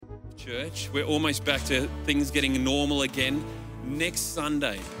church. We're almost back to things getting normal again. Next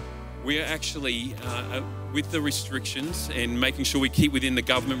Sunday, we're actually, with the restrictions and making sure we keep within the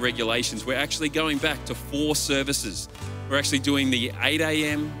government regulations, we're actually going back to 4 services. We're actually doing the 8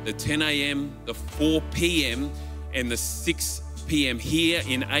 a.m., the 10 a.m., the 4 p.m., and the 6 p.m. here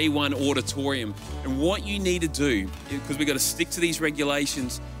in A1 Auditorium. And what you need to do, because we've got to stick to these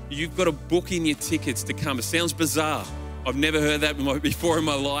regulations, you've got to book in your tickets to come. It sounds bizarre. I've never heard that before in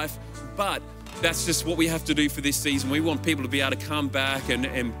my life, but that's just what we have to do for this season. We want people to be able to come back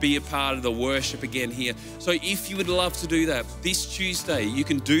and be a part of the worship again here. So if you would love to do that, this Tuesday, you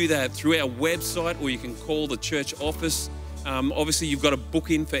can do that through our website or you can call the church office. Obviously, you've got to book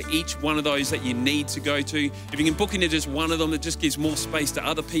in for each one of those that you need to go to. If you can book into just one of them, it just gives more space to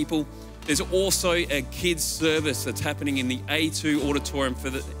other people. There's also a kids service that's happening in the A2 auditorium for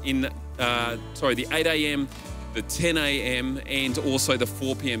the 8 a.m., the 10 a.m. and also the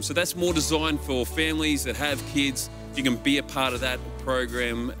 4 p.m. So that's more designed for families that have kids. You can be a part of that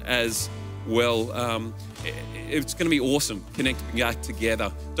program as well. It's going to be awesome connecting back together.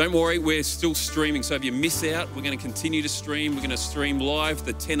 Don't worry, we're still streaming. So if you miss out, we're going to continue to stream. We're going to stream live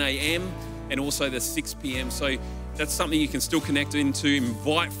the 10 a.m. and also the 6 p.m. So that's something you can still connect into.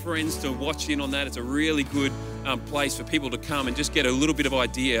 Invite friends to watch in on that. It's a really good place for people to come and just get a little bit of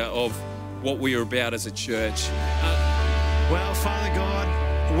idea of what we are about as a church. Well, Father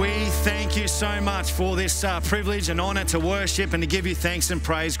God, we thank you so much for this privilege and honor to worship and to give you thanks and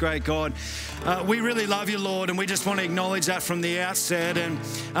praise, great God. We really love you, Lord, and we just want to acknowledge that from the outset. And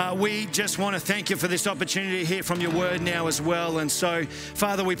we just want to thank you for this opportunity to hear from your word now as well. And so,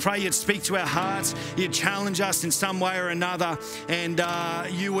 Father, we pray you'd speak to our hearts, you'd challenge us in some way or another, and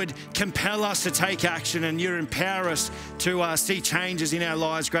you would compel us to take action and you'd empower us to see changes in our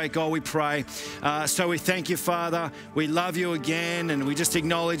lives, great God, we pray. So we thank you, Father. We love you again, and we just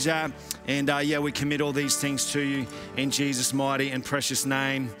acknowledge that. And we commit all these things to you in Jesus' mighty and precious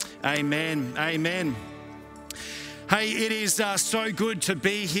name. Amen. Amen. Hey, it is so good to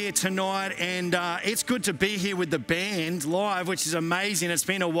be here tonight, and it's good to be here with the band live, which is amazing. It's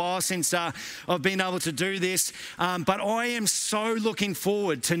been a while since I've been able to do this, but I am so looking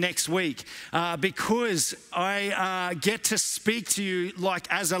forward to next week because I get to speak to you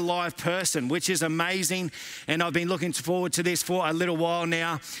like as a live person, which is amazing, and I've been looking forward to this for a little while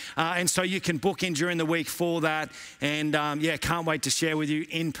now, and so you can book in during the week for that, and can't wait to share with you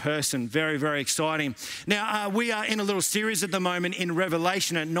in person. Very, very exciting. Now, we are in a little series at the moment in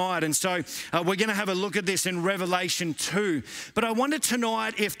Revelation at night, and so we're going to have a look at this in Revelation 2. But I wonder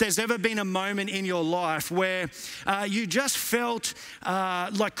tonight if there's ever been a moment in your life where you just felt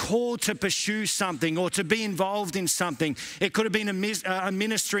like called to pursue something or to be involved in something. It could have been a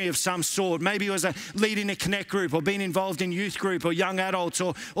ministry of some sort. Maybe it was leading a connect group or being involved in youth group or young adults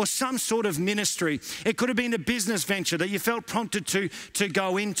or some sort of ministry. It could have been a business venture that you felt prompted to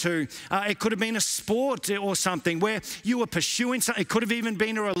go into. It could have been a sport or something where you were pursuing something. It could have even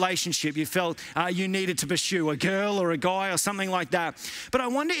been a relationship you felt you needed to pursue, a girl or a guy or something like that. But I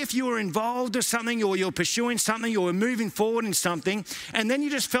wonder if you were involved in something or you're pursuing something or moving forward in something, and then you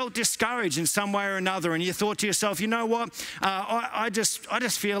just felt discouraged in some way or another, and you thought to yourself, you know what, I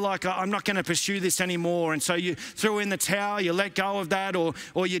just feel like I'm not going to pursue this anymore, and so you threw in the towel, you let go of that, or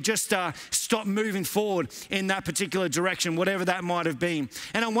you just stopped moving forward in that particular direction, whatever that might have been.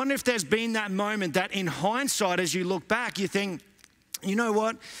 And I wonder if there's been that moment that in hindsight, as you look back, you think, you know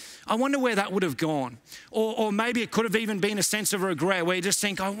what? I wonder where that would have gone. Or maybe it could have even been a sense of regret where you just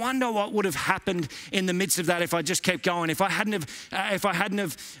think, I wonder what would have happened in the midst of that if I just kept going, if I hadn't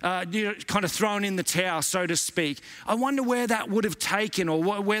have kind of thrown in the towel, so to speak. I wonder where that would have taken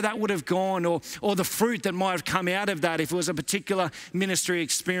or where that would have gone or the fruit that might have come out of that if it was a particular ministry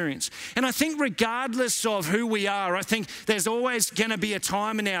experience. And I think regardless of who we are, I think there's always going to be a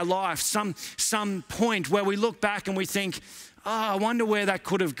time in our life, some point where we look back and we think, I wonder where that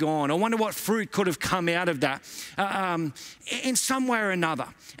could have gone. I wonder what fruit could have come out of that in some way or another.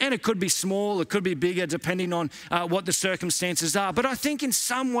 And it could be small, it could be bigger, depending on what the circumstances are. But I think in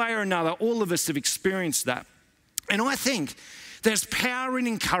some way or another, all of us have experienced that. And I think there's power in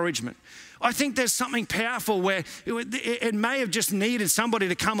encouragement. I think there's something powerful where it may have just needed somebody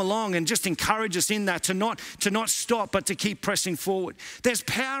to come along and just encourage us in that, to not stop, but to keep pressing forward. There's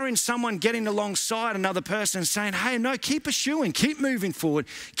power in someone getting alongside another person and saying, hey, no, keep pursuing, keep moving forward,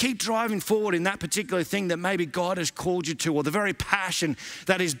 keep driving forward in that particular thing that maybe God has called you to, or the very passion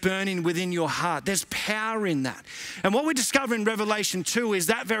that is burning within your heart. There's power in that. And what we discover in Revelation 2 is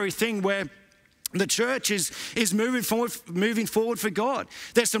that very thing where The church is moving forward for God.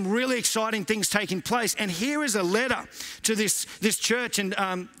 There's some really exciting things taking place. And here is a letter to this church in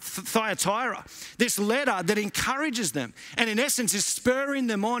Thyatira. This letter that encourages them and in essence is spurring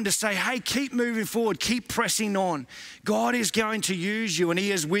them on to say, hey, keep moving forward, keep pressing on. God is going to use you and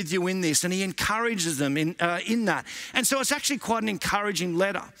he is with you in this. And he encourages them in that. And so it's actually quite an encouraging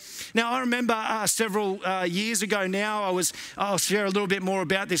letter. Now, I remember several years ago now, I'll share a little bit more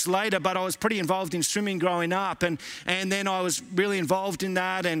about this later, but I was pretty involved in swimming growing up, and then I was really involved in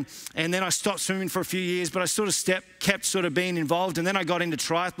that, and then I stopped swimming for a few years, but I sort of kept sort of being involved, and then I got into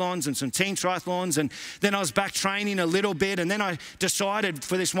triathlons and some team triathlons, and then I was back training a little bit, and then I decided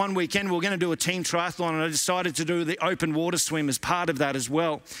for this one weekend we were going to do a team triathlon, and I decided to do the open water swim as part of that as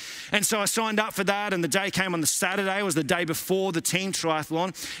well. And so I signed up for that, and the day came on the Saturday. It was the day before the team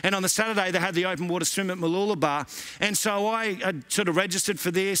triathlon, and on the Saturday they had the open water swim at Mooloolaba, and so I sort of registered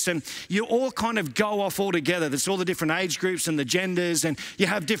for this, and you all kind of go off all together. There's all the different age groups and the genders, and you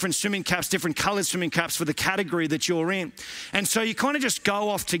have different swimming caps, different coloured swimming caps for the category that you're in. And so you kind of just go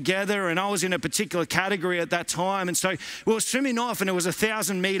off together, and I was in a particular category at that time, and so we were swimming off, and it was a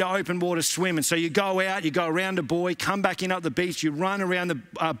 1,000-metre open water swim, and so you go out, you go around a buoy, come back in up the beach, you run around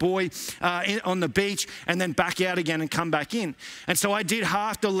the buoy on the beach, and then back out again and come back in. And so I did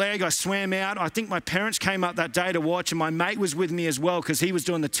half the leg, I swam out. I think my parents came up that day to watch, and my mate was with me as well because he was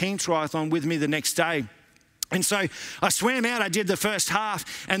doing the team triathlon with me the next day. And so I swam out, I did the first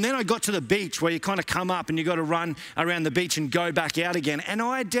half, and then I got to the beach where you kind of come up and you got to run around the beach and go back out again. And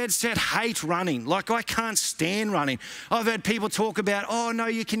I dead set hate running. Like, I can't stand running. I've heard people talk about, oh no,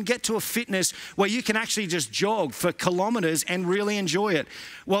 you can get to a fitness where you can actually just jog for kilometres and really enjoy it.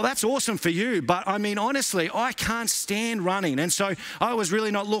 Well, that's awesome for you, but I mean, honestly, I can't stand running. And so I was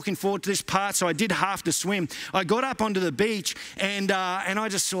really not looking forward to this part, so I did half the swim. I got up onto the beach and I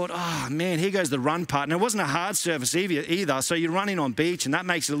just thought, oh man, here goes the run part. And it wasn't a hard surface either, so you're running on beach and that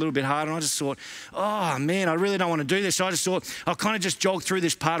makes it a little bit harder. And I just thought, oh man, I really don't want to do this. So I just thought I'll kind of just jog through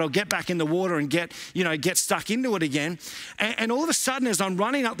this part. I'll get back in the water and get stuck into it again. And all of a sudden, as I'm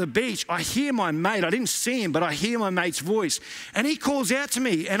running up the beach, I hear my mate. I didn't see him, but I hear my mate's voice, and he calls out to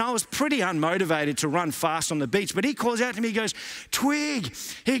me. And I was pretty unmotivated to run fast on the beach, but he calls out to me. He goes, Twig.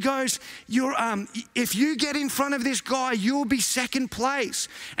 He goes, if you get in front of this guy, you'll be second place.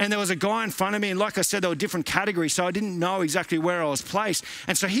 And there was a guy in front of me, and like I said, there were different categories, so I didn't know exactly where I was placed.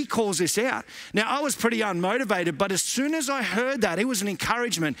 And so he calls this out. Now, I was pretty unmotivated, but as soon as I heard that, it was an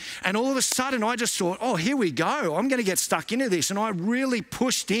encouragement. And all of a sudden, I just thought, oh, here we go. I'm going to get stuck into this. And I really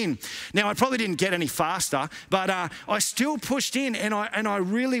pushed in. Now, I probably didn't get any faster, but I still pushed in, and I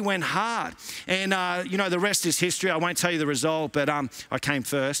really went hard. And, the rest is history. I won't tell you the result, but I came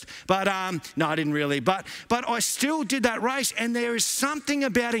first. But no, I didn't really. But I still did that race, and there is something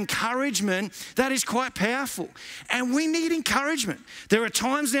about encouragement that is quite powerful. And we need encouragement. There are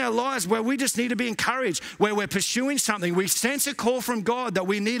times in our lives where we just need to be encouraged, where we're pursuing something. We sense a call from God that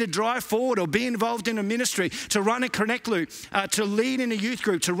we need to drive forward or be involved in a ministry, to run a connect loop, to lead in a youth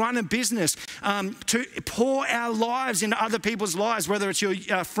group, to run a business, to pour our lives into other people's lives, whether it's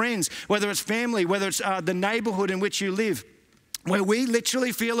your friends, whether it's family, whether it's the neighborhood in which you live, where we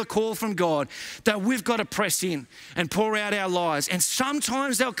literally feel a call from God that we've got to press in and pour out our lives. And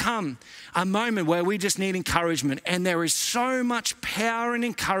sometimes there'll come a moment where we just need encouragement, and there is so much power in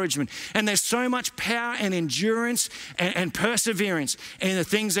encouragement, and there's so much power and endurance and perseverance in the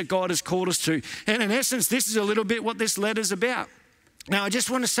things that God has called us to. And in essence, this is a little bit what this letter's about. Now, I just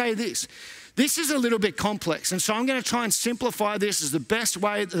want to say this. This is a little bit complex, and so I'm going to try and simplify this as the best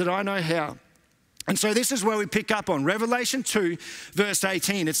way that I know how. And so this is where we pick up on Revelation 2, verse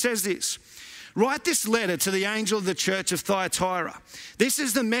 18. It says this: write this letter to the angel of the church of Thyatira. This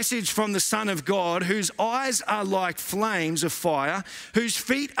is the message from the Son of God, whose eyes are like flames of fire, whose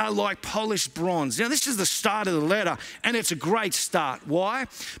feet are like polished bronze. Now, this is the start of the letter, and it's a great start. Why?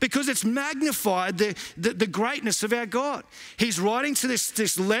 Because it's magnified the greatness of our God. He's writing to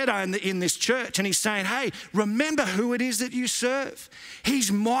this letter in this church, and he's saying, hey, remember who it is that you serve.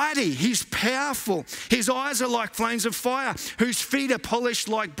 He's mighty. He's powerful. His eyes are like flames of fire, whose feet are polished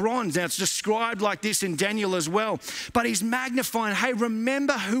like bronze. Now, it's described like this in Daniel as well. But he's magnifying, hey,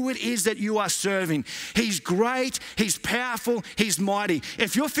 remember who it is that you are serving. He's great. He's powerful. He's mighty.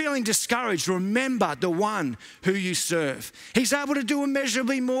 If you're feeling discouraged, remember the one who you serve. He's able to do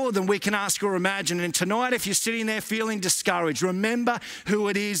immeasurably more than we can ask or imagine. And tonight, if you're sitting there feeling discouraged, remember who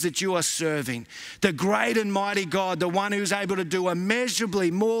it is that you are serving. The great and mighty God, the one who's able to do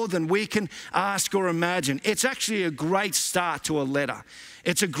immeasurably more than we can ask or imagine. It's actually a great start to a letter.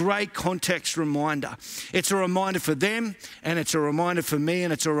 It's a great context reminder. It's a reminder for them, and it's a reminder for me,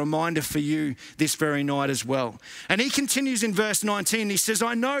 and it's a reminder for you this very night as well. And he continues in verse 19. He says,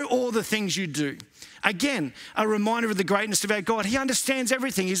 I know all the things you do. Again, a reminder of the greatness of our God. He understands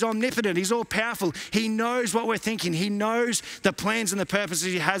everything. He's omnipotent. He's all powerful. He knows what we're thinking. He knows the plans and the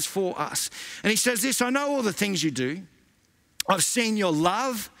purposes he has for us. And he says this, I know all the things you do. I've seen your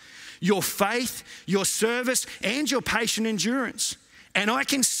love, your faith, your service, and your patient endurance. And I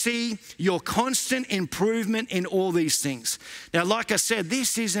can see your constant improvement in all these things. Now, like I said,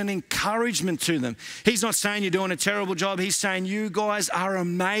 this is an encouragement to them. He's not saying you're doing a terrible job. He's saying you guys are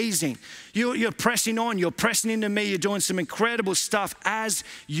amazing. You're pressing on. You're pressing into me. You're doing some incredible stuff as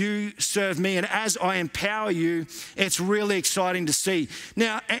you serve me. And as I empower you, it's really exciting to see.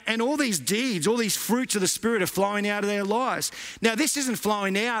 Now, and all these deeds, all these fruits of the Spirit are flowing out of their lives. Now, this isn't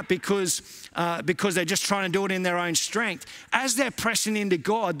flowing out because they're just trying to do it in their own strength. As they're pressing into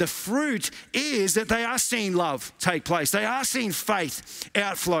God, the fruit is that they are seeing love take place. They are seeing faith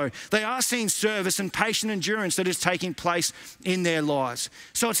outflow. They are seeing service and patient endurance that is taking place in their lives.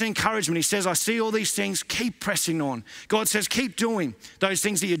 So it's an encouragement. He says, I see all these things, keep pressing on. God says, keep doing those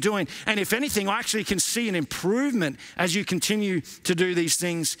things that you're doing. And if anything, I actually can see an improvement as you continue to do these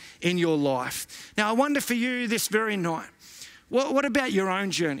things in your life. Now, I wonder for you this very night, what about your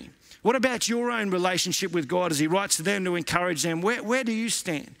own journey? What about your own relationship with God as he writes to them to encourage them? Where do you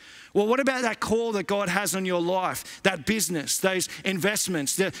stand? Well, what about that call that God has on your life, that business, those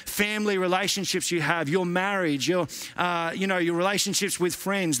investments, the family relationships you have, your marriage, your relationships with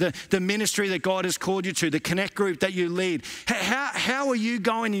friends, the ministry that God has called you to, the connect group that you lead? How are you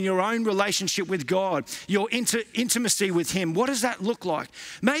going in your own relationship with God, your intimacy with him? What does that look like?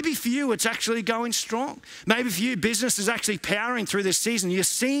 Maybe for you, it's actually going strong. Maybe for you, business is actually powering through this season. You're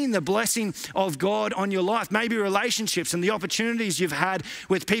seeing the blessing of God on your life. Maybe relationships and the opportunities you've had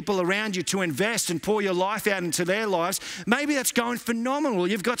with people around you to invest and pour your life out into their lives. Maybe that's going phenomenal.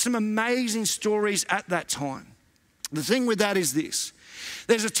 You've got some amazing stories at that time. The thing with that is this.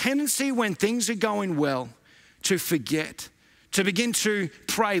 There's a tendency when things are going well to forget, to begin to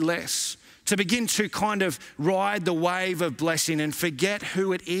pray less, to begin to kind of ride the wave of blessing and forget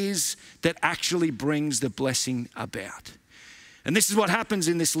who it is that actually brings the blessing about. And this is what happens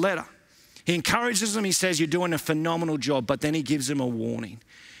in this letter. He encourages them. He says, you're doing a phenomenal job, but then he gives them a warning.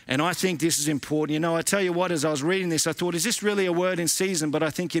 And I think this is important. You know, I tell you what, as I was reading this, I thought, is this really a word in season? But I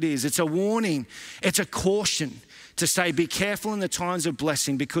think it is. It's a warning. It's a caution to say, be careful in the times of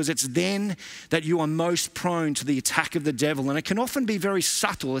blessing, because it's then that you are most prone to the attack of the devil. And it can often be very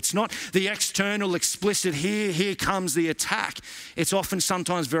subtle. It's not the external, explicit, here comes the attack. It's often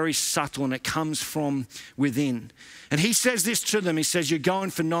sometimes very subtle, and it comes from within. And he says this to them. He says, you're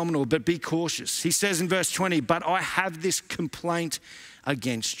going phenomenal, but be cautious. He says in verse 20, but I have this complaint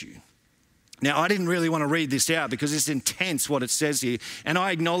against you. Now, I didn't really want to read this out because it's intense what it says here, and I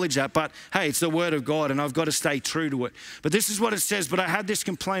acknowledge that, but hey, it's the word of God and I've got to stay true to it. But this is what it says, but I had this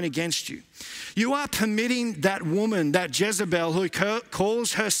complaint against you. You are permitting that woman, that Jezebel, who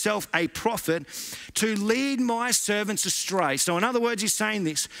calls herself a prophet, to lead my servants astray. So in other words, he's saying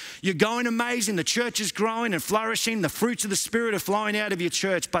this, you're going amazing, the church is growing and flourishing, the fruits of the Spirit are flowing out of your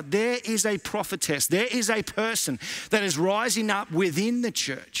church, but there is a prophetess, there is a person that is rising up within the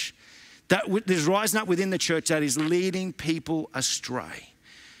church, that is rising up within the church that is leading people astray.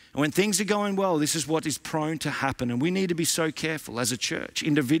 And when things are going well, this is what is prone to happen. And we need to be so careful as a church.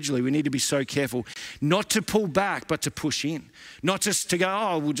 Individually, we need to be so careful not to pull back, but to push in. Not just to go,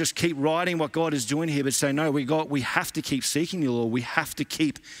 oh, we'll just keep riding what God is doing here, but say, no, we have to keep seeking you, Lord. We have to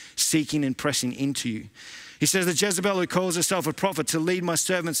keep seeking and pressing into you. He says that Jezebel, who calls herself a prophet, to lead my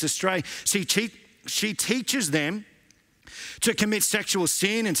servants astray, she teaches them to commit sexual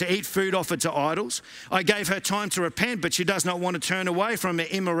sin and to eat food offered to idols. I gave her time to repent, but she does not want to turn away from her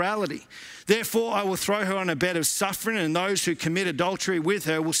immorality. Therefore, I will throw her on a bed of suffering, and those who commit adultery with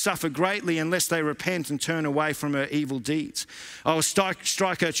her will suffer greatly unless they repent and turn away from her evil deeds. I will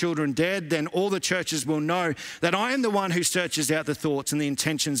strike her children dead, then all the churches will know that I am the one who searches out the thoughts and the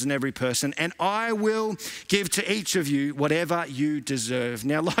intentions in every person, and I will give to each of you whatever you deserve.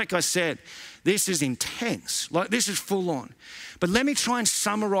 Now, like I said, this is intense. Like, this is full on. But let me try and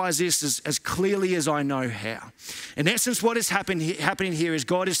summarize this as clearly as I know how. In essence, what is happening here is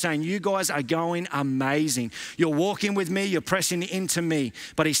God is saying, you guys are going amazing. You're walking with me, you're pressing into me.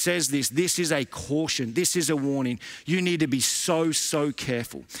 But he says this is a caution, this is a warning. You need to be so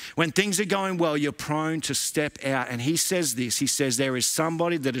careful. When things are going well, you're prone to step out. And he says this, he says there is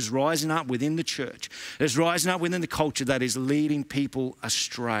somebody that is rising up within the church, that is rising up within the culture that is leading people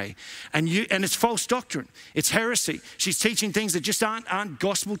astray. And and it's false doctrine. It's heresy. She's teaching things that just aren't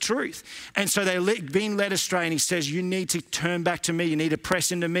gospel truth. And so they're being led astray, and he says, you need to turn back to me. You need to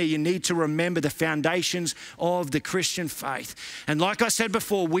press into me. You need to remember the foundations of the Christian faith. And like I said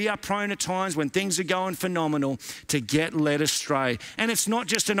before, we are prone at times when things are going phenomenal to get led astray. And it's not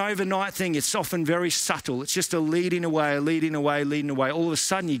just an overnight thing. It's often very subtle. It's just a leading away. All of a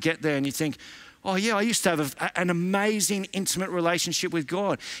sudden you get there and you think, oh yeah, I used to have an amazing, intimate relationship with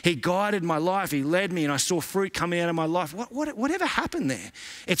God. He guided my life. He led me and I saw fruit coming out of my life. Whatever happened there?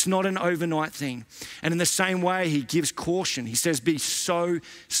 It's not an overnight thing. And in the same way, he gives caution. He says, be so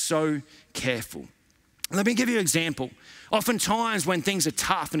careful. Let me give you an example. Oftentimes when things are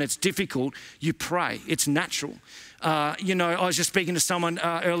tough and it's difficult, you pray. It's natural. I was just speaking to someone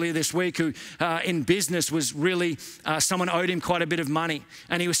earlier this week who in business was really, someone owed him quite a bit of money.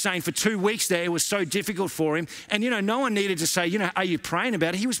 And he was saying for 2 weeks there, it was so difficult for him. And, no one needed to say, are you praying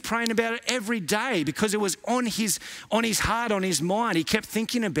about it? He was praying about it every day because it was on his heart, on his mind. He kept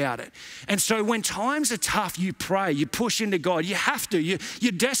thinking about it. And so when times are tough, you pray, you push into God. You have to,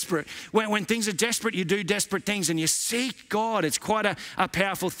 you're desperate. When things are desperate, you do desperate things and you seek God. It's quite a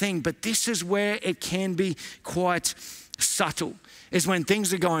powerful thing. But this is where it can be quite subtle, is when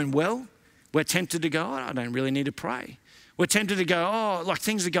things are going well, we're tempted to go, oh, I don't really need to pray. We're tempted to go, oh, like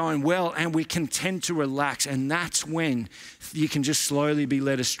things are going well, and we can tend to relax. And that's when you can just slowly be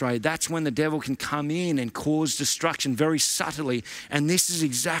led astray. That's when the devil can come in and cause destruction very subtly. And this is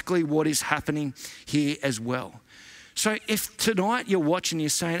exactly what is happening here as well. So if tonight you're watching, you're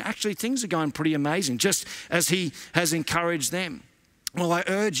saying, actually things are going pretty amazing, just as he has encouraged them. Well, I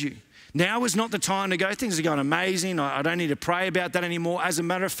urge you, now is not the time to go, things are going amazing, I don't need to pray about that anymore. As a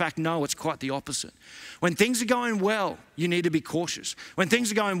matter of fact, no, it's quite the opposite. When things are going well, you need to be cautious. When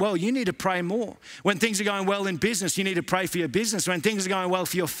things are going well, you need to pray more. When things are going well in business, you need to pray for your business. When things are going well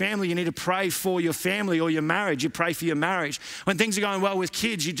for your family, you need to pray for your family or your marriage. You pray for your marriage. When things are going well with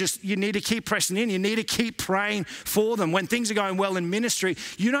kids, you need to keep pressing in. You need to keep praying for them. When things are going well in ministry,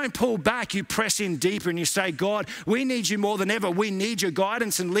 you don't pull back, you press in deeper and you say, God, we need you more than ever. We need your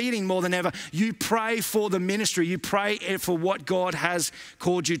guidance and leading more than ever. You pray for the ministry. You pray for what God has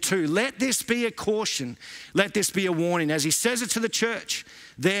called you to. Let this be a caution. Let this be a warning. As he says it to the church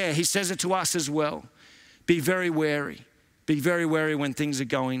there, he says it to us as well. Be very wary. Be very wary when things are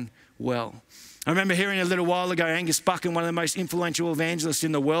going well. I remember hearing a little while ago, Angus Buchan, one of the most influential evangelists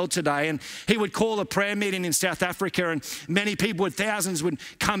in the world today, and he would call a prayer meeting in South Africa, and many people, thousands would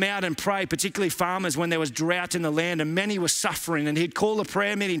come out and pray, particularly farmers when there was drought in the land, and many were suffering, and he'd call a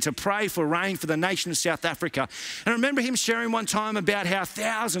prayer meeting to pray for rain for the nation of South Africa. And I remember him sharing one time about how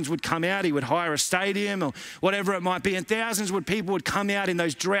thousands would come out. He would hire a stadium or whatever it might be, and thousands of people would come out in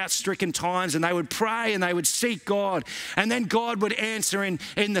those drought-stricken times, and they would pray and they would seek God, and then God would answer in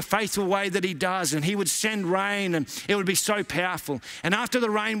the faithful way that he does. And he would send rain and it would be so powerful. And after the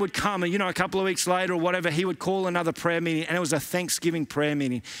rain would come and, a couple of weeks later or whatever, he would call another prayer meeting, and it was a Thanksgiving prayer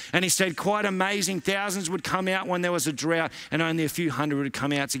meeting. And he said, quite amazing. Thousands would come out when there was a drought and only a few hundred would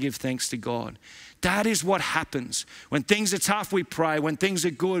come out to give thanks to God. That is what happens. When things are tough, we pray. When things are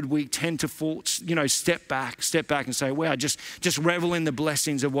good, we tend to fall, step back and say, wow, just revel in the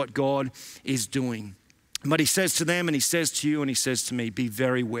blessings of what God is doing. But he says to them and he says to you and he says to me, be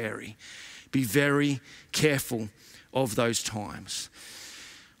very wary. Be very careful of those times.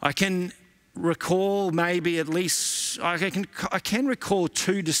 I can recall maybe at least, I can recall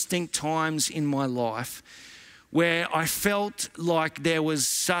 2 distinct times in my life where I felt like there was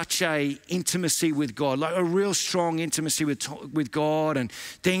such a intimacy with God, like a real strong intimacy with God, and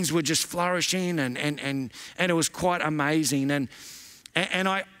things were just flourishing and it was quite amazing. And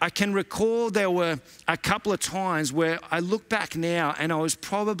I can recall there were a couple of times where I look back now and I was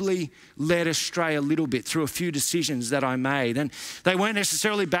probably led astray a little bit through a few decisions that I made. And they weren't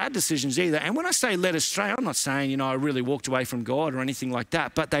necessarily bad decisions either. And when I say led astray, I'm not saying, I really walked away from God or anything like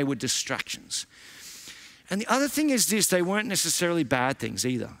that, but they were distractions. And the other thing is this, they weren't necessarily bad things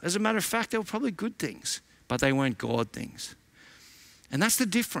either. As a matter of fact, they were probably good things, but they weren't God things. And that's the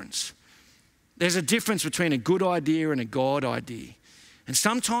difference. There's a difference between a good idea and a God idea. And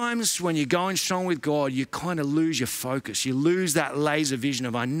sometimes when you're going strong with God, you kind of lose your focus. You lose that laser vision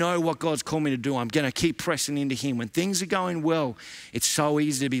of, I know what God's called me to do. I'm going to keep pressing into him. When things are going well, it's so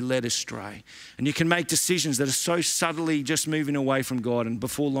easy to be led astray. And you can make decisions that are so subtly just moving away from God, and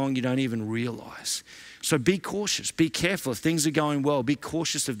before long, you don't even realize. So be cautious, be careful. If things are going well, be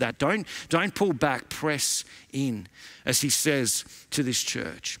cautious of that. Don't pull back, press in, as he says to this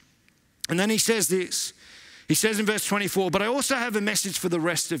church. And then he says this. He says in verse 24, but I also have a message for the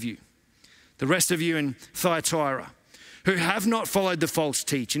rest of you in Thyatira, who have not followed the false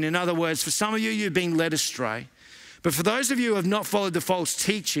teaching. In other words, for some of you, you've been led astray. But for those of you who have not followed the false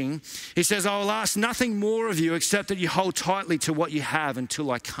teaching, he says, I will ask nothing more of you except that you hold tightly to what you have until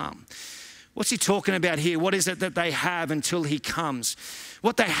I come. What's he talking about here? What is it that they have until he comes?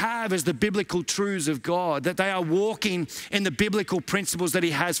 What they have is the biblical truths of God, that they are walking in the biblical principles that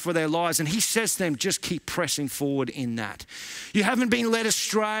he has for their lives. And he says to them, just keep pressing forward in that. You haven't been led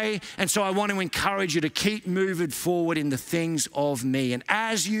astray, and so I want to encourage you to keep moving forward in the things of me. And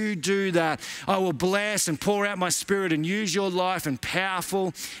as you do that, I will bless and pour out my spirit and use your life in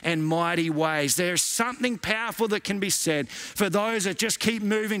powerful and mighty ways. There's something powerful that can be said for those that just keep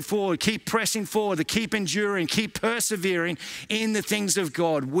moving forward, keep pressing forward, that keep enduring, keep persevering in the things of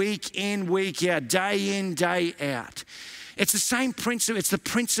God, week in, week out, day in, day out. It's the same principle. It's the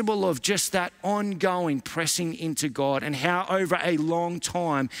principle of just that ongoing pressing into God and how over a long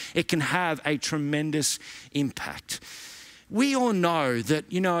time it can have a tremendous impact. We all know that,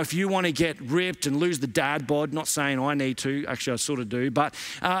 if you want to get ripped and lose the dad bod, not saying I need to, actually I sort of do, but,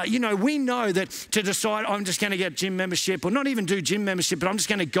 we know that to decide I'm just going to get gym membership, or not even do gym membership, but I'm just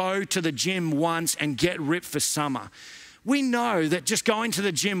going to go to the gym once and get ripped for summer. We know that just going to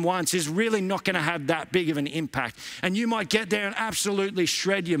the gym once is really not going to have that big of an impact. And you might get there and absolutely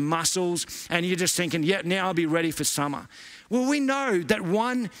shred your muscles and you're just thinking, yeah, now I'll be ready for summer. Well, we know that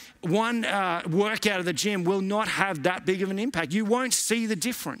one workout of the gym will not have that big of an impact. You won't see the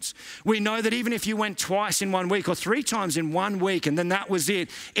difference. We know that even if you went twice in 1 week or 3 times in 1 week and then that was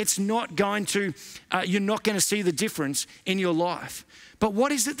it, it's not going to, you're not going to see the difference in your life. But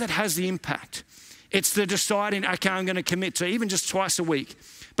what is it that has the impact? It's the deciding, okay, I'm going to commit to even just twice a week,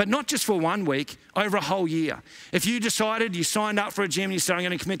 but not just for 1 week, over a whole year. If you decided, you signed up for a gym, you said, I'm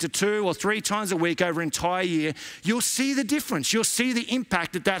going to commit to 2 or 3 times a week over an entire year, you'll see the difference. You'll see the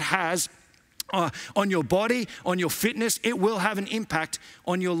impact that that has on your body, on your fitness. It will have an impact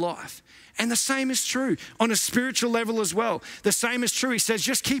on your life. And the same is true on a spiritual level as well. The same is true. He says,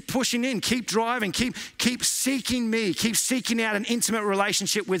 just keep pushing in, keep driving, keep seeking me, keep seeking out an intimate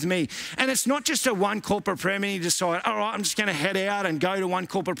relationship with me. And it's not just a one corporate prayer meeting you decide, all right, I'm just going to head out and go to one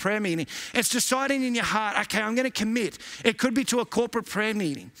corporate prayer meeting. It's deciding in your heart, okay, I'm going to commit. It could be to a corporate prayer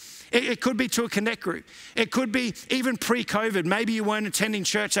meeting. It could be to a connect group. It could be even pre-COVID. Maybe you weren't attending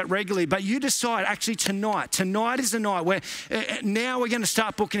church that regularly, but you decide actually tonight is the night where now we're going to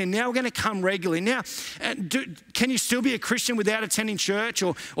start booking in. Now we're going to come regularly. Now, can you still be a Christian without attending church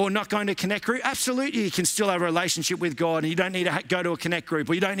or not going to a connect group? Absolutely, you can still have a relationship with God and you don't need to go to a connect group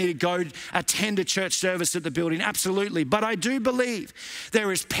or you don't need to go attend a church service at the building. Absolutely. But I do believe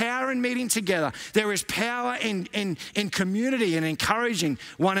there is power in meeting together. There is power in community and encouraging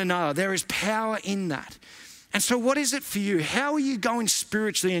one another. There is power in that. And so what is it for you? How are you going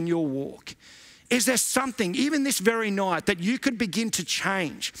spiritually in your walk? Is there something, even this very night, that you could begin to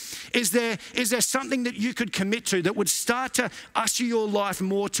change? Is there something that you could commit to that would start to usher your life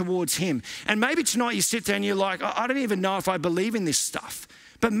more towards him? And maybe tonight you sit there and you're like, I don't even know if I believe in this stuff.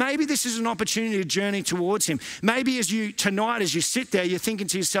 But maybe this is an opportunity to journey towards him. Maybe tonight as you sit there, you're thinking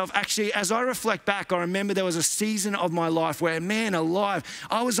to yourself, actually, as I reflect back, I remember there was a season of my life where, man alive,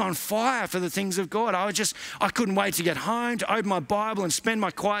 I was on fire for the things of God. I couldn't wait to get home, to open my Bible and spend my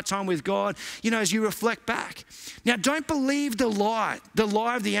quiet time with God, as you reflect back. Now, don't believe the lie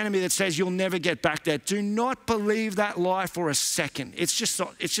of the enemy that says you'll never get back there. Do not believe that lie for a second. It's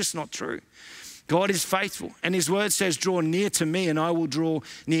just not true. God is faithful, and his word says, draw near to me and I will draw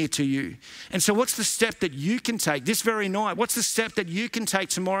near to you. And so what's the step that you can take this very night? What's the step that you can take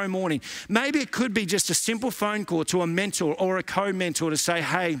tomorrow morning? Maybe it could be just a simple phone call to a mentor or a co-mentor to say,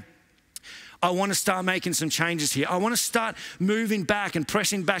 hey, I want to start making some changes here. I want to start moving back and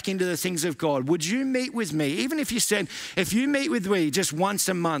pressing back into the things of God. Would you meet with me? Even if you said, if you meet with me just once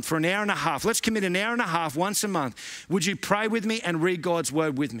a month for an hour and a half, let's commit an hour and a half once a month. Would you pray with me and read God's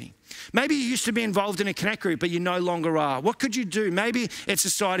word with me? Maybe you used to be involved in a connect group, but you no longer are. What could you do? Maybe it's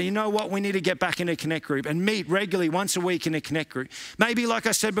deciding, you know what, we need to get back in a connect group and meet regularly once a week in a connect group. Maybe, like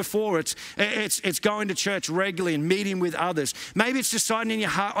I said before, it's going to church regularly and meeting with others. Maybe it's deciding in your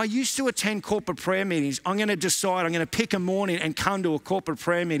heart, I used to attend corporate prayer meetings. I'm going to decide, I'm going to pick a morning and come to a corporate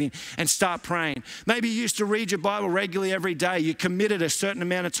prayer meeting and start praying. Maybe you used to read your Bible regularly every day. You committed a certain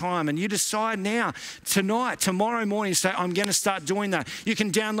amount of time and you decide now, tonight, tomorrow morning, say, I'm going to start doing that. You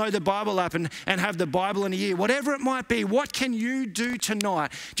can download the Bible app and have the Bible in a year. Whatever it might be, what can you do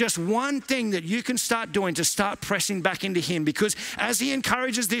tonight? Just one thing that you can start doing to start pressing back into him, because as he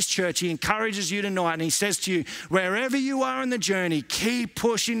encourages this church, he encourages you tonight and he says to you, wherever you are in the journey, keep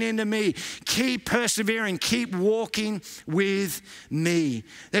pushing into me, keep persevering, keep walking with me.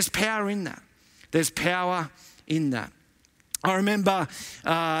 There's power in that. There's power in that. I remember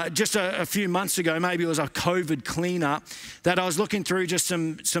just a few months ago, maybe it was a COVID cleanup, that I was looking through just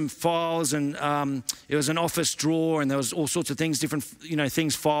some files, and it was an office drawer, and there was all sorts of things, different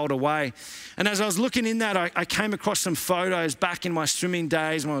things filed away. And as I was looking in that, I came across some photos back in my swimming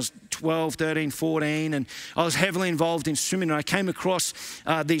days when I was 12, 13, 14, and I was heavily involved in swimming. And I came across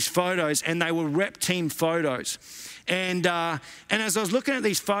these photos, and they were rep team photos. And as I was looking at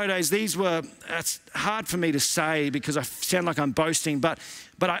these photos, it's hard for me to say because I sound like I'm boasting, but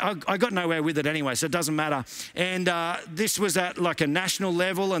I got nowhere with it anyway, so it doesn't matter. And this was at like a national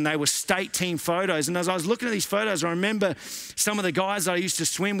level, and they were state team photos. And as I was looking at these photos, I remember some of the guys I used to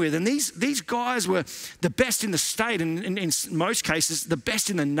swim with, and these guys were the best in the state, and in most cases, the best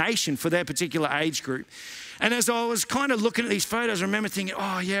in the nation for their particular age group. And as I was kind of looking at these photos, I remember thinking,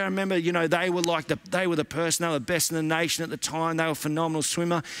 oh yeah, I remember, they were the person, they were the best in the nation at the time. They were a phenomenal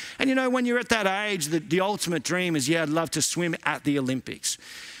swimmer. And when you're at that age, the ultimate dream is, I'd love to swim at the Olympics.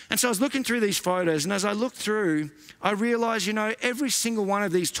 And so I was looking through these photos, and as I looked through, I realized, every single one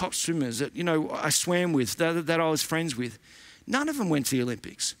of these top swimmers that, I swam with, that I was friends with, none of them went to the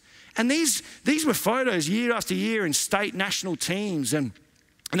Olympics. And these were photos year after year in state national teams. And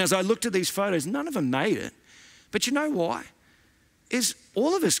as I looked at these photos, none of them made it. But you know why? Is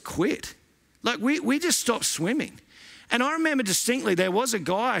all of us quit. Like we just stopped swimming. And I remember distinctly there was a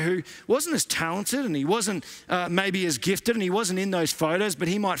guy who wasn't as talented, and he wasn't maybe as gifted, and he wasn't in those photos, but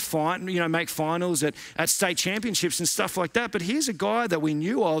he might make finals at state championships and stuff like that. But here's a guy that we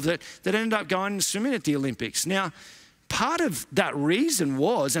knew of that ended up going and swimming at the Olympics. Now, part of that reason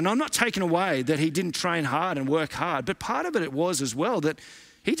was, and I'm not taking away that he didn't train hard and work hard, but part of it was as well that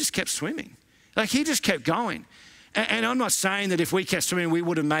he just kept swimming. Like he just kept going. And I'm not saying that if we kept swimming, we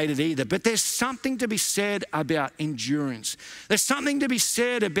would have made it either. But there's something to be said about endurance. There's something to be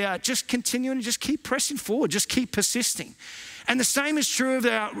said about just continuing to just keep pressing forward, just keep persisting. And the same is true of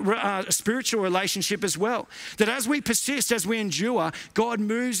our spiritual relationship as well. That as we persist, as we endure, God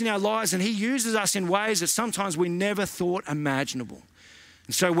moves in our lives, and he uses us in ways that sometimes we never thought imaginable.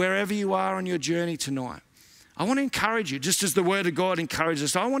 And so wherever you are on your journey tonight, I want to encourage you, just as the Word of God encourages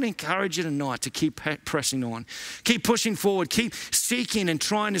us, I want to encourage you tonight to keep pressing on. Keep pushing forward. Keep seeking and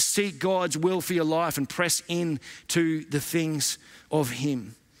trying to seek God's will for your life and press into the things of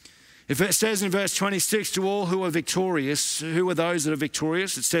him. If it says in verse 26, to all who are victorious, who are those that are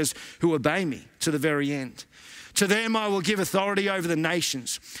victorious? It says, who obey me to the very end. To them I will give authority over the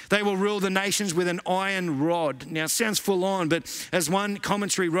nations. They will rule the nations with an iron rod. Now, it sounds full on, but as one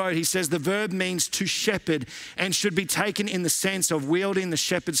commentary wrote, he says the verb means to shepherd and should be taken in the sense of wielding the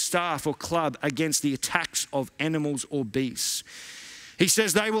shepherd's staff or club against the attacks of animals or beasts. He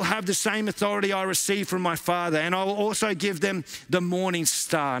says they will have the same authority I received from my Father, and I will also give them the morning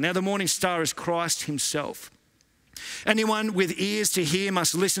star. Now, the morning star is Christ himself. Anyone with ears to hear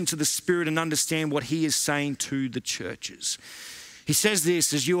must listen to the Spirit and understand what he is saying to the churches. He says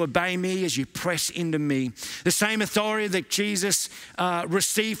this, as you obey me, as you press into me, the same authority that Jesus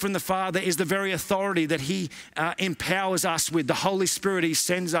received from the Father is the very authority that he empowers us with. The Holy Spirit, he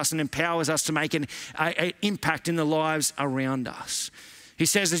sends us and empowers us to make an impact in the lives around us. He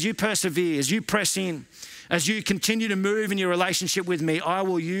says, as you persevere, as you press in, as you continue to move in your relationship with me, I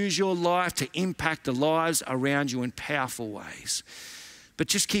will use your life to impact the lives around you in powerful ways. But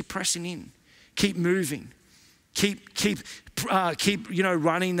just keep pressing in, keep moving, keep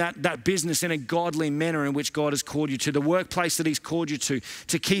running that business in a godly manner in which God has called you to, the workplace that he's called you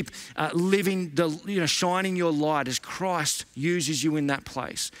to keep living shining your light as Christ uses you in that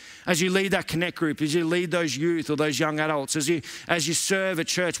place. As you lead that connect group, as you lead those youth or those young adults, as you serve at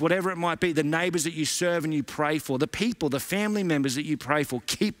church, whatever it might be, the neighbors that you serve and you pray for, the people, the family members that you pray for,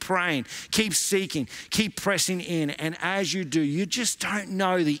 keep praying, keep seeking, keep pressing in. And as you do, you just don't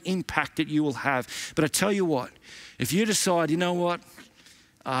know the impact that you will have. But I tell you what, if you decide, you know what,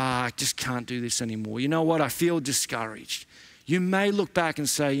 I just can't do this anymore. You know what, I feel discouraged. You may look back and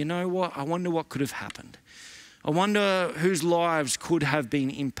say, you know what, I wonder what could have happened. I wonder whose lives could have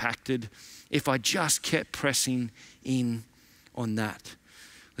been impacted if I just kept pressing in on that.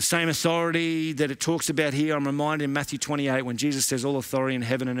 The same authority that it talks about here, I'm reminded in Matthew 28 when Jesus says, all authority in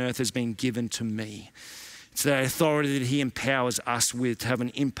heaven and earth has been given to me. It's the authority that he empowers us with to have an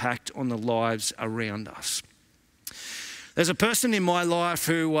impact on the lives around us. There's a person in my life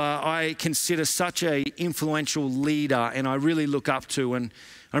who I consider such an influential leader and I really look up to. And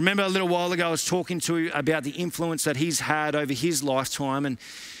I remember a little while ago I was talking to him about the influence that he's had over his lifetime. And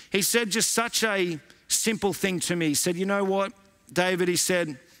he said just such a simple thing to me. He said, you know what, David, he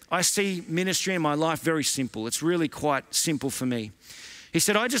said, I see ministry in my life very simple. It's really quite simple for me. He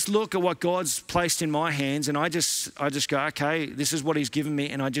said, I just look at what God's placed in my hands and I just go, okay, this is what he's given me,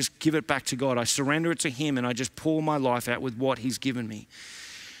 and I just give it back to God. I surrender it to him and I just pour my life out with what he's given me.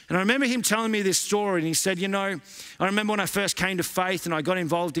 And I remember him telling me this story, and he said, I remember when I first came to faith and I got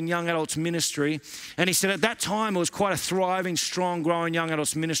involved in young adults ministry, and he said at that time it was quite a thriving, strong, growing young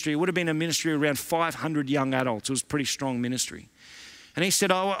adults ministry. It would have been a ministry of around 500 young adults. It was a pretty strong ministry. And he said,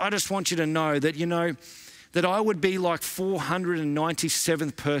 I just want you to know that, that I would be like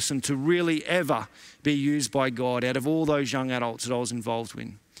 497th person to really ever be used by God out of all those young adults that I was involved with.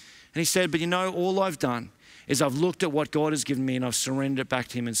 And he said, but all I've done is I've looked at what God has given me and I've surrendered it back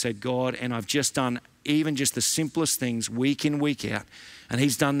to him and said, God, and I've just done even just the simplest things week in, week out. And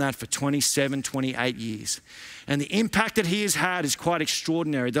he's done that for 27, 28 years. And the impact that he has had is quite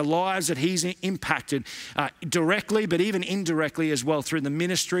extraordinary. The lives that he's impacted directly, but even indirectly as well through the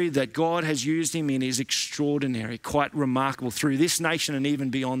ministry that God has used him in is extraordinary, quite remarkable through this nation and even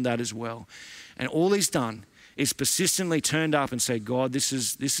beyond that as well. And all he's done is persistently turned up and said, God,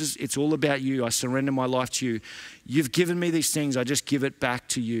 it's all about you. I surrender my life to you. You've given me these things. I just give it back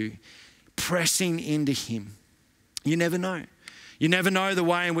to you. Pressing into him. You never know. You never know the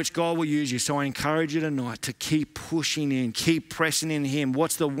way in which God will use you. So I encourage you tonight to keep pushing in, keep pressing in him.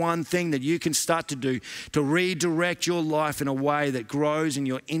 What's the one thing that you can start to do to redirect your life in a way that grows in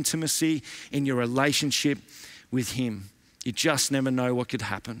your intimacy, in your relationship with him? You just never know what could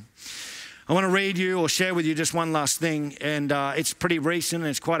happen. I want to read you or share with you just one last thing, and it's pretty recent and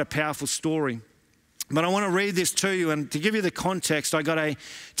it's quite a powerful story. But I want to read this to you, and to give you the context, I got a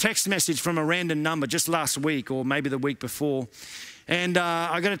text message from a random number just last week or maybe the week before. And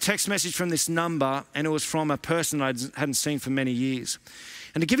I got a text message from this number, and it was from a person I hadn't seen for many years.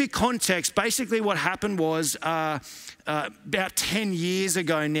 And to give you context, basically what happened was about 10 years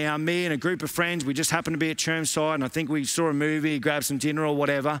ago now, me and a group of friends, we just happened to be at Chermside, and I think we saw a movie, grabbed some dinner or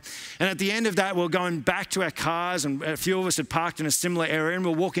whatever. And at the end of that, we were going back to our cars, and a few of us had parked in a similar area, and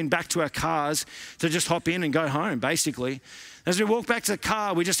we were walking back to our cars to just hop in and go home, basically. As we walked back to the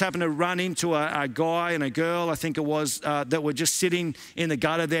car, we just happened to run into a guy and a girl, I think it was, that were just sitting in the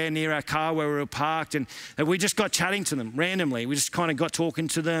gutter there near our car where we were parked, and we just got chatting to them randomly. We just kind of got talking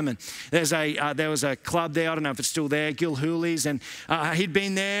to them, and there was a club there, I don't know if it's still there, Gil Hooley's, and he'd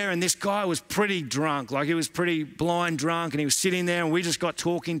been there, and this guy was pretty drunk, like he was pretty blind drunk, and he was sitting there, and we just got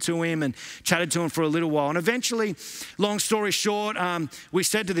talking to him and chatted to him for a little while. And eventually, long story short, we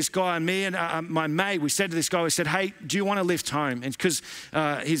said to this guy, and me and my mate, we said to this guy, we said, hey, do you want to lift home? And because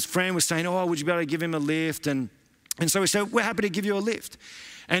his friend was saying, oh, would you be able to give him a lift? And so we said, we're happy to give you a lift.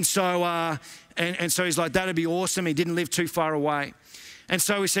 And so so he's like, that'd be awesome. He didn't live too far away. And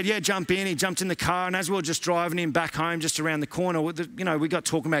so we said, yeah, jump in. He jumped in the car, and as we were just driving him back home just around the corner, we got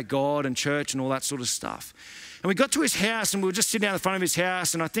talking about God and church and all that sort of stuff. And we got to his house, and we were just sitting out the front of his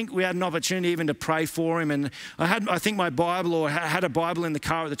house, and I think we had an opportunity even to pray for him. And I think my Bible, or had a Bible in the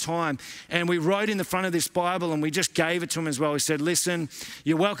car at the time, and we wrote in the front of this Bible, and we just gave it to him as well. We said, listen,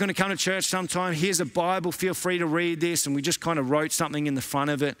 you're welcome to come to church sometime. Here's a Bible. Feel free to read this. And we just kind of wrote something in the front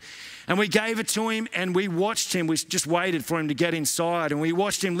of it. And we gave it to him, and we watched him. We just waited for him to get inside, and we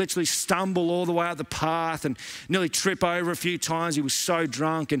watched him literally stumble all the way up the path and nearly trip over a few times. He was so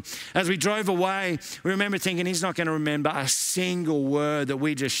drunk. And as we drove away, we remember thinking he's not going to remember a single word that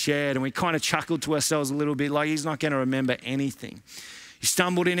we just shared. And we kind of chuckled to ourselves a little bit, like he's not going to remember anything. He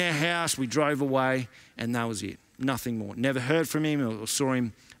stumbled in our house, we drove away, and that was it. Nothing more. Never heard from him or saw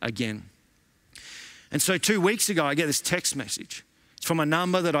him again. And so 2 weeks ago, I get this text message. It's from a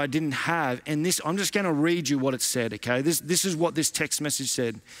number that I didn't have. And this, I'm just going to read you what it said, okay? This is what this text message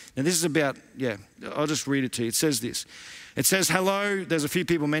said. Now this is about, I'll just read it to you. It says this. It says, hello. There's a few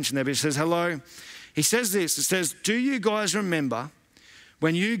people mentioned there, but it says, hello. He says this. It says, do you guys remember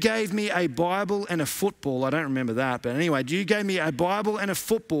when you gave me a Bible and a football? I don't remember that, but anyway, you gave me a Bible and a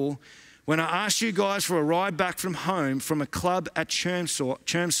football when I asked you guys for a ride back from home from a club at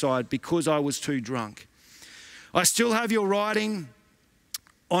Chermside because I was too drunk. I still have your writing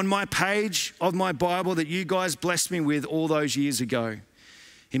on my page of my Bible that you guys blessed me with all those years ago.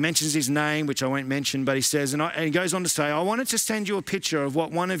 He mentions his name, which I won't mention, but he says, and he goes on to say, I wanted to send you a picture of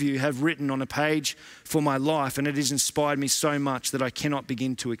what one of you have written on a page for my life, and it has inspired me so much that I cannot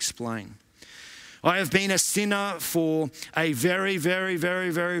begin to explain. I have been a sinner for a very, very,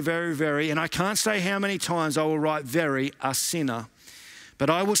 very, very, very, very, and I can't say how many times I will write very, a sinner, but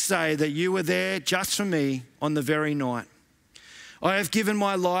I will say that you were there just for me on the very night. I have given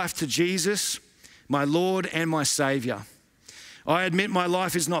my life to Jesus, my Lord and my Saviour. I admit my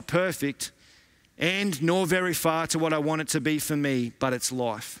life is not perfect and nor very far to what I want it to be for me, but it's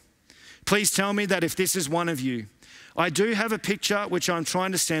life. Please tell me that if this is one of you, I do have a picture which I'm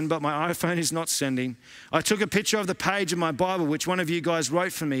trying to send, but my iPhone is not sending. I took a picture of the page of my Bible, which one of you guys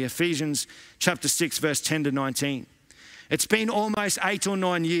wrote for me, Ephesians chapter 6, verse 10 to 19. It's been almost 8 or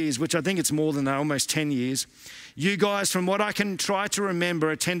 9 years, which I think it's more than that, almost 10 years. You guys, from what I can try to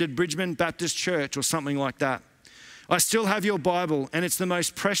remember, attended Bridgman Baptist Church or something like that. I still have your Bible, and it's the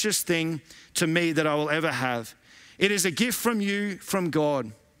most precious thing to me that I will ever have. It is a gift from you, from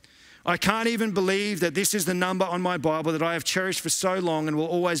God. I can't even believe that this is the number on my Bible that I have cherished for so long and will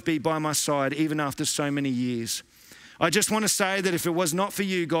always be by my side, even after so many years. I just want to say that if it was not for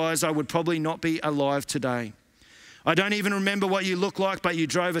you guys, I would probably not be alive today. I don't even remember what you look like, but you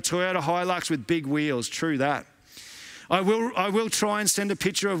drove a Toyota Hilux with big wheels. True that. I will try and send a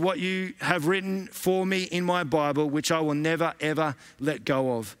picture of what you have written for me in my Bible, which I will never, ever let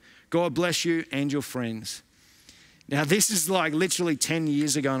go of. God bless you and your friends. Now, this is like literally 10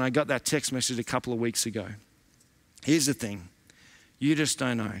 years ago, and I got that text message a couple of weeks ago. Here's the thing. You just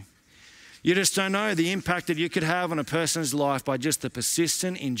don't know. You just don't know the impact that you could have on a person's life by just the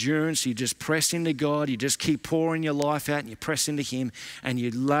persistent endurance. You just press into God. You just keep pouring your life out and you press into Him and you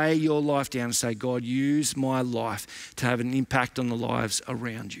lay your life down and say, God, use my life to have an impact on the lives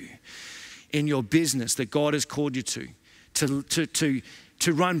around you. In your business that God has called you to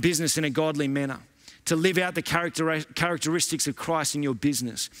run business in a godly manner, to live out the characteristics of Christ in your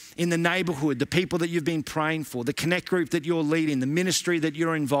business, in the neighborhood, the people that you've been praying for, the connect group that you're leading, the ministry that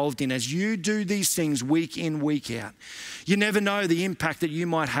you're involved in. As you do these things week in, week out, you never know the impact that you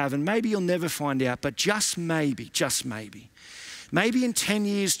might have, and maybe you'll never find out, but just maybe in 10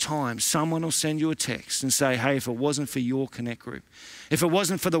 years' time, someone will send you a text and say, hey, if it wasn't for your connect group, if it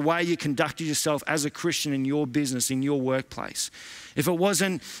wasn't for the way you conducted yourself as a Christian in your business, in your workplace, if it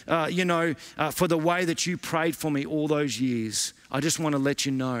wasn't, for the way that you prayed for me all those years, I just want to let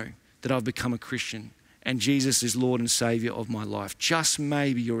you know that I've become a Christian and Jesus is Lord and Savior of my life. Just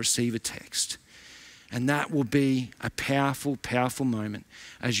maybe you'll receive a text. And that will be a powerful, powerful moment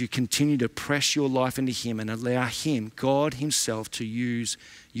as you continue to press your life into Him and allow Him, God Himself, to use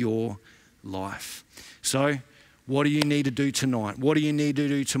your life. So what do you need to do tonight? What do you need to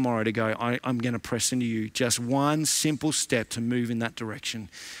do tomorrow to go, I'm going to press into you? Just one simple step to move in that direction.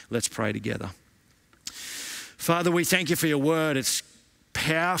 Let's pray together. Father, we thank you for your word. It's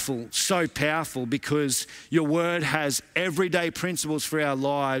powerful, so powerful, because your word has everyday principles for our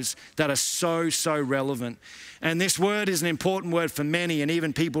lives that are so, so relevant. And this word is an important word for many and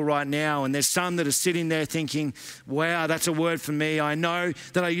even people right now. And there's some that are sitting there thinking, wow, that's a word for me. I know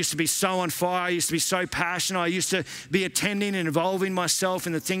that I used to be so on fire. I used to be so passionate. I used to be attending and involving myself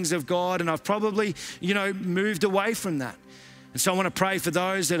in the things of God. And I've probably, moved away from that. And so I want to pray for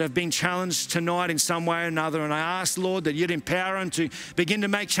those that have been challenged tonight in some way or another. And I ask, Lord, that you'd empower them to begin to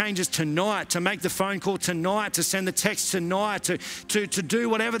make changes tonight, to make the phone call tonight, to send the text tonight, to do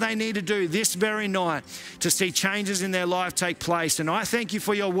whatever they need to do this very night to see changes in their life take place. And I thank you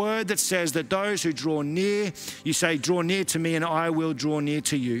for your word that says that those who draw near, you say, draw near to me and I will draw near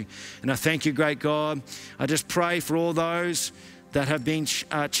to you. And I thank you, great God. I just pray for all those that have been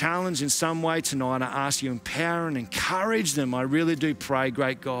challenged in some way tonight. I ask you, empower and encourage them. I really do pray,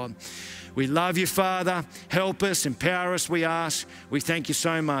 great God. We love you, Father. Help us, empower us, we ask. We thank you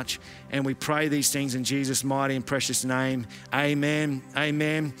so much. And we pray these things in Jesus' mighty and precious name. Amen.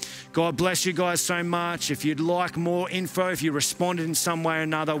 Amen. God bless you guys so much. If you'd like more info, if you responded in some way or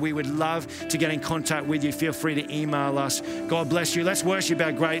another, we would love to get in contact with you. Feel free to email us. God bless you. Let's worship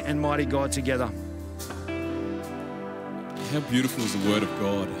our great and mighty God together. How beautiful is the Word of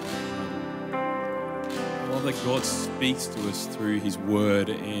God. I love that God speaks to us through His Word,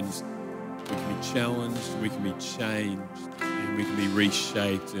 and we can be challenged, we can be changed, and we can be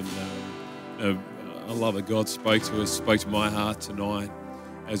reshaped. And I love that God spoke to us, spoke to my heart tonight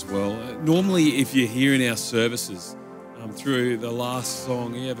as well. Normally, if you're here in our services, through the last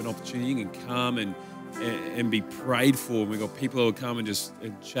song, you have an opportunity, you can come and be prayed for. We've got people who will come and just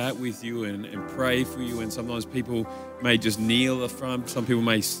chat with you and pray for you. And sometimes people may just kneel at the front. Some people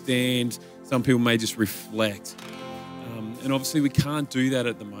may stand. Some people may just reflect. And obviously we can't do that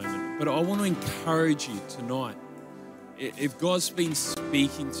at the moment. But I want to encourage you tonight. If God's been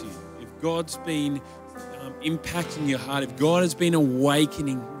speaking to you, if God's been impacting your heart, if God has been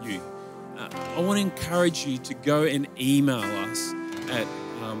awakening you, I want to encourage you to go and email us at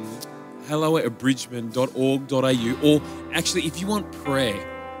hello@bridgman.org.au, or actually, if you want prayer,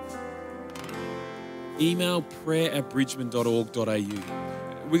 email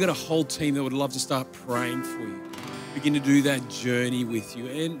prayer@bridgman.org.au. We've got a whole team that would love to start praying for you, begin to do that journey with you.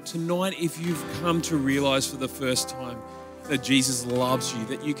 And tonight, if you've come to realize for the first time, that Jesus loves you,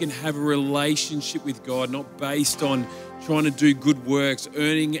 that you can have a relationship with God, not based on trying to do good works,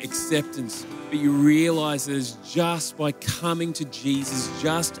 earning acceptance, but you realize that it's just by coming to Jesus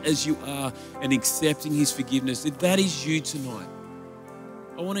just as you are and accepting his forgiveness. If that is you tonight,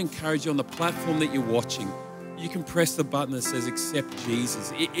 I want to encourage you on the platform that you're watching, you can press the button that says accept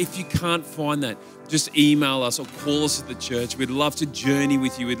Jesus. If you can't find that, just email us or call us at the church. We'd love to journey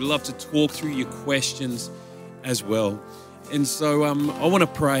with you. We'd love to talk through your questions as well. And so I want to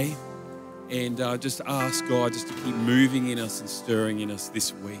pray and just ask God just to keep moving in us and stirring in us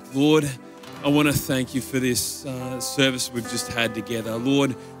this week. Lord, I want to thank you for this service we've just had together.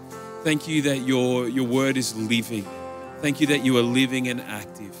 Lord, thank you that your word is living. Thank you that you are living and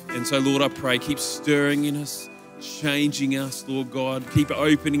active. And so, Lord, I pray, keep stirring in us, changing us, Lord God. Keep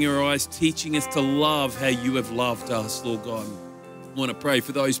opening our eyes, teaching us to love how you have loved us, Lord God. I want to pray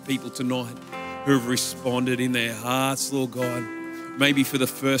for those people tonight who have responded in their hearts, Lord God. Maybe for the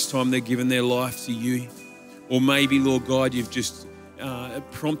first time they've given their life to you. Or maybe, Lord God, you've just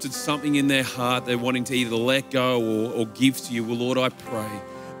prompted something in their heart they're wanting to either let go or give to you. Well, Lord, I pray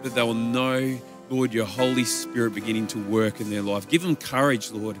that they will know, Lord, your Holy Spirit beginning to work in their life. Give them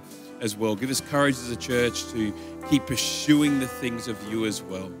courage, Lord, as well. Give us courage as a church to keep pursuing the things of you as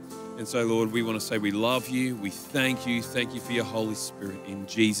well. And so, Lord, we want to say we love you. We thank you. Thank you for your Holy Spirit. In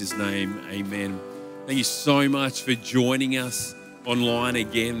Jesus' name, amen. Thank you so much for joining us online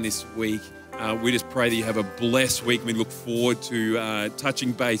again this week. We just pray that you have a blessed week. We look forward to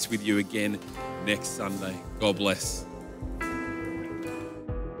touching base with you again next Sunday. God bless.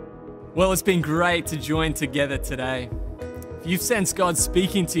 Well, it's been great to join together today. If you've sensed God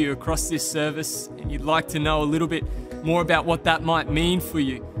speaking to you across this service and you'd like to know a little bit more about what that might mean for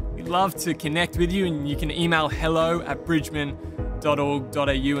you, we'd love to connect with you, and you can email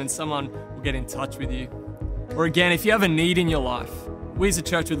hello@bridgeman.org.au and someone will get in touch with you. Or again, if you have a need in your life, we as a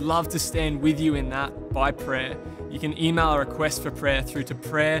church would love to stand with you in that by prayer. You can email a request for prayer through to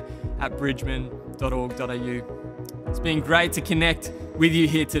prayer@bridgeman.org.au. It's been great to connect with you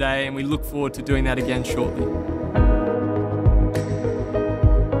here today, and we look forward to doing that again shortly.